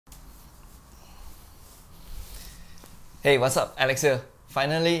Hey, what's up? Alex here.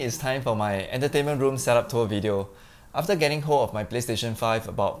 Finally, it's time for my entertainment room setup tour video. After getting hold of my PlayStation 5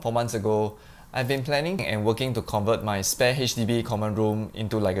 about 4 months ago, I've been planning and working to convert my spare HDB common room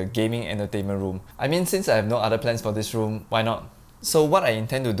into like a gaming entertainment room. I mean, since I have no other plans for this room, why not? So what I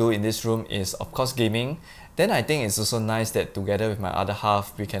intend to do in this room is of course gaming. Then I think it's also nice that together with my other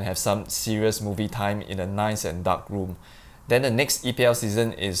half, we can have some serious movie time in a nice and dark room. Then the next EPL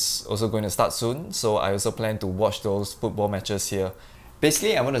season is also going to start soon, so I also plan to watch those football matches here.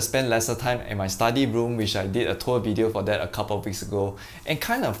 Basically, I want to spend lesser time in my study room, which I did a tour video for that a couple of weeks ago, and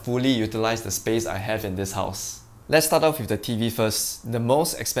kind of fully utilize the space I have in this house. Let's start off with the TV first, the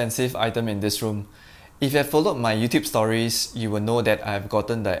most expensive item in this room. If you have followed my YouTube stories, you will know that I have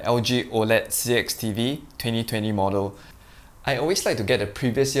gotten the LG OLED CX TV 2020 model. I always like to get the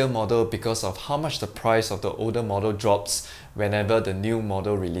previous year model because of how much the price of the older model drops whenever the new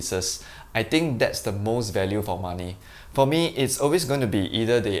model releases. I think that's the most value for money. For me, it's always going to be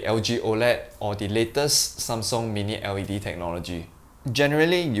either the LG OLED or the latest Samsung Mini LED technology.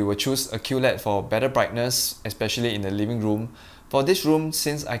 Generally, you will choose a QLED for better brightness, especially in the living room. For this room,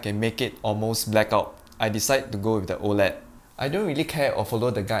 since I can make it almost blackout, I decide to go with the OLED. I don't really care or follow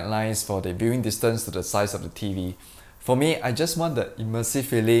the guidelines for the viewing distance to the size of the TV. For me, I just want the immersive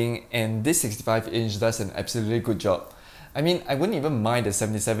feeling, and this 65-inch does an absolutely good job. I mean, I wouldn't even mind the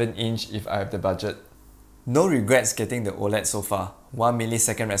 77-inch if I have the budget. No regrets getting the OLED so far. 1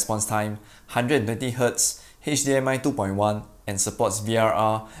 millisecond response time, 120Hz, HDMI 2.1 and supports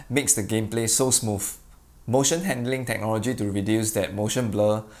VRR makes the gameplay so smooth. Motion handling technology to reduce that motion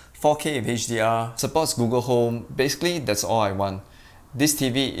blur, 4K with HDR, supports Google Home, basically that's all I want. This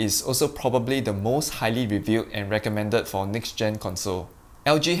TV is also probably the most highly reviewed and recommended for next-gen console.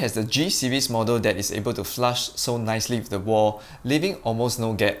 LG has the G series model that is able to flush so nicely with the wall, leaving almost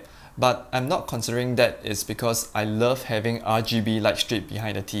no gap. But I'm not considering that it's because I love having RGB light strip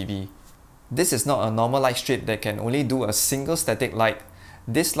behind the TV. This is not a normal light strip that can only do a single static light.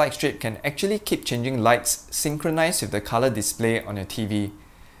 This light strip can actually keep changing lights synchronized with the color display on your TV.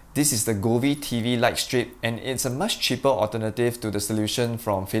 This is the Govee TV light strip, and it's a much cheaper alternative to the solution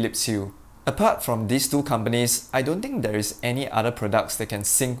from Philips Hue. Apart from these two companies, I don't think there is any other products that can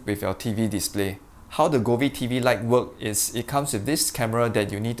sync with your TV display. How the Govee TV light works is it comes with this camera that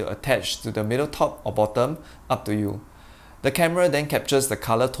you need to attach to the middle top or bottom, up to you. The camera then captures the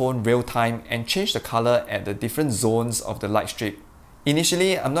color tone real time and change the color at the different zones of the light strip.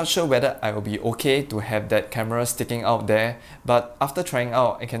 Initially, I'm not sure whether I will be okay to have that camera sticking out there, but after trying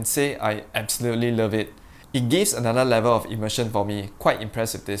out, I can say I absolutely love it. It gives another level of immersion for me, quite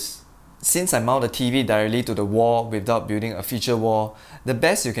impressed with this. Since I mount the TV directly to the wall without building a feature wall, the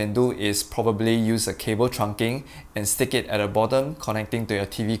best you can do is probably use a cable trunking and stick it at the bottom connecting to your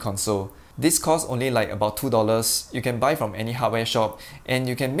TV console. This costs only like about $2, you can buy from any hardware shop, and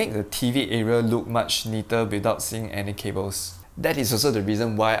you can make the TV area look much neater without seeing any cables. That is also the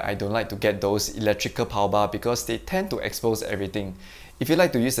reason why I don't like to get those electrical power bar because they tend to expose everything. If you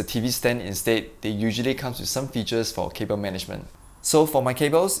like to use the TV stand instead, they usually come with some features for cable management. So for my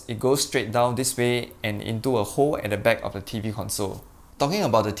cables, it goes straight down this way and into a hole at the back of the TV console. Talking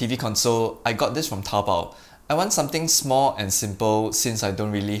about the TV console, I got this from Taobao. I want something small and simple since I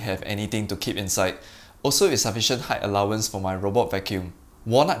don't really have anything to keep inside. Also with sufficient height allowance for my robot vacuum.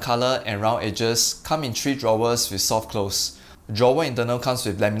 Walnut color and round edges come in 3 drawers with soft close. Drawer internal comes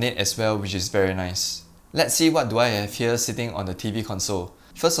with laminate as well, which is very nice. Let's see what do I have here sitting on the TV console.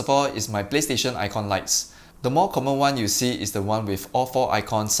 First of all is my PlayStation icon lights. The more common one you see is the one with all 4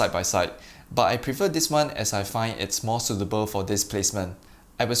 icons side by side, but I prefer this one as I find it's more suitable for this placement.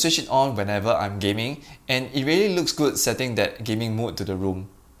 I will switch it on whenever I'm gaming, and it really looks good setting that gaming mood to the room.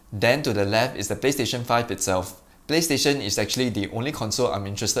 Then to the left is the PlayStation 5 itself. PlayStation is actually the only console I'm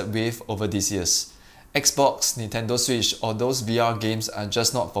interested with over these years. Xbox, Nintendo Switch or those VR games are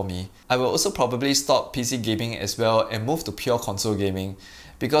just not for me. I will also probably stop PC gaming as well and move to pure console gaming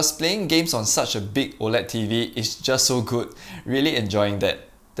because playing games on such a big OLED TV is just so good, really enjoying that.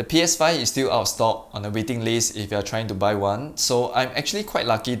 The PS5 is still out of stock on the waiting list if you are trying to buy one, so I'm actually quite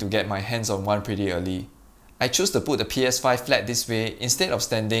lucky to get my hands on one pretty early. I choose to put the PS5 flat this way instead of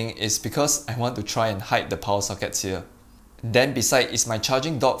standing is because I want to try and hide the power sockets here. Then beside is my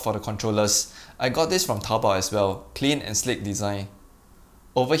charging dock for the controllers. I got this from Taobao as well, clean and sleek design.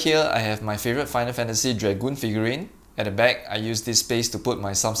 Over here I have my favorite Final Fantasy Dragoon figurine. At the back I use this space to put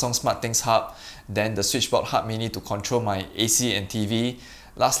my Samsung SmartThings hub, then the switchboard hub mini to control my AC and TV.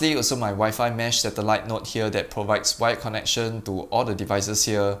 Lastly, also my Wi-Fi mesh satellite node here that provides wired connection to all the devices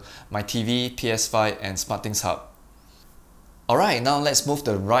here, my TV, PS5 and SmartThings hub. Alright, now let's move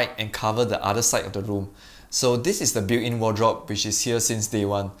to the right and cover the other side of the room. So this is the built-in wardrobe which is here since day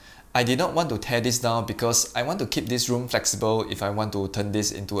one. I did not want to tear this down because I want to keep this room flexible if I want to turn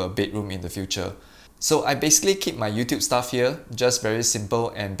this into a bedroom in the future. So I basically keep my YouTube stuff here, just very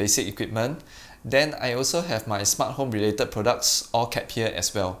simple and basic equipment. Then I also have my smart home related products all kept here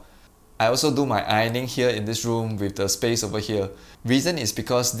as well. I also do my ironing here in this room with the space over here. Reason is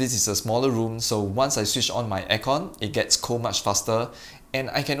because this is a smaller room, so once I switch on my aircon, it gets cold much faster, and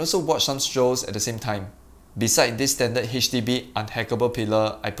I can also watch some shows at the same time. Beside this standard HDB unhackable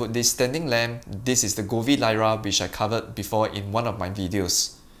pillar, I put this standing lamp. This is the Govi Lyra which I covered before in one of my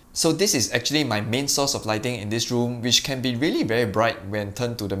videos. So this is actually my main source of lighting in this room, which can be really very bright when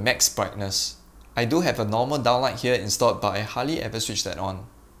turned to the max brightness. I do have a normal downlight here installed, but I hardly ever switch that on.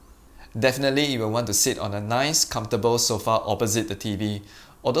 Definitely you will want to sit on a nice comfortable sofa opposite the TV,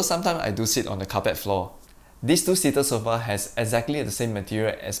 although sometimes I do sit on the carpet floor. This two-seater sofa has exactly the same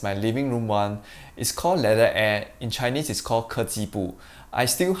material as my living room one. It's called leather air, in Chinese it's called cosy. I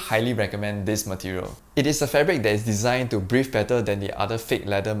still highly recommend this material. It is a fabric that is designed to breathe better than the other fake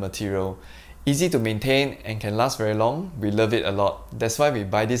leather material. Easy to maintain and can last very long. We love it a lot. That's why we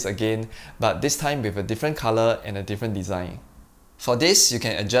buy this again, but this time with a different color and a different design. For this, you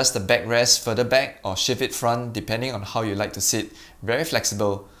can adjust the backrest further back or shift it front depending on how you like to sit. Very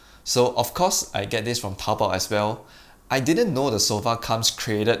flexible. So of course, I get this from Taobao as well. I didn't know the sofa comes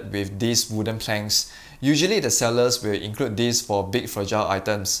created with these wooden planks. Usually the sellers will include these for big fragile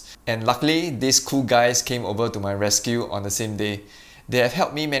items. And luckily, these cool guys came over to my rescue on the same day. They have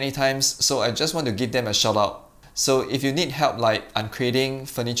helped me many times, so I just want to give them a shout out. So if you need help like uncrating,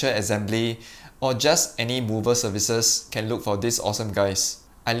 furniture assembly, or just any mover services, can look for these awesome guys.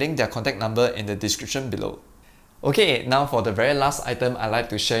 I link their contact number in the description below. Okay, now for the very last item I like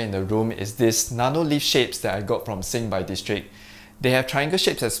to share in the room is this nano leaf shapes that I got from Sing by District. They have triangle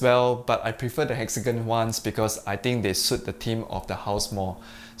shapes as well, but I prefer the hexagon ones because I think they suit the theme of the house more.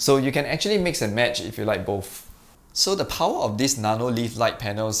 So you can actually mix and match if you like both. So the power of these nano leaf light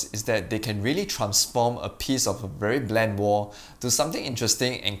panels is that they can really transform a piece of a very bland wall to something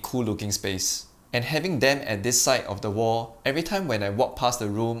interesting and cool looking space. And having them at this side of the wall, every time when I walk past the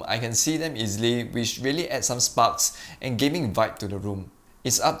room, I can see them easily, which really adds some sparks and gaming vibe to the room.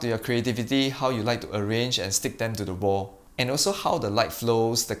 It's up to your creativity how you like to arrange and stick them to the wall. And also how the light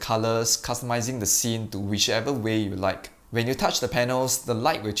flows, the colors, customizing the scene to whichever way you like. When you touch the panels, the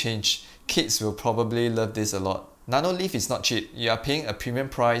light will change. Kids will probably love this a lot. Nano leaf is not cheap. You are paying a premium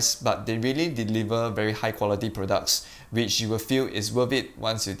price, but they really deliver very high quality products, which you will feel is worth it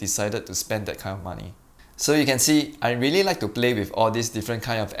once you decided to spend that kind of money. So you can see, I really like to play with all these different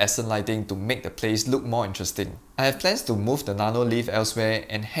kind of accent lighting to make the place look more interesting. I have plans to move the nano leaf elsewhere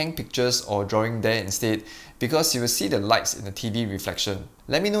and hang pictures or drawing there instead because you will see the lights in the TV reflection.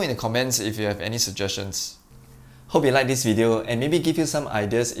 Let me know in the comments if you have any suggestions. Hope you like this video and maybe give you some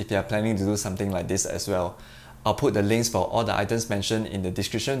ideas if you are planning to do something like this as well. I'll put the links for all the items mentioned in the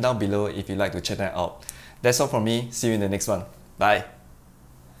description down below if you'd like to check them out. That's all from me. See you in the next one. Bye!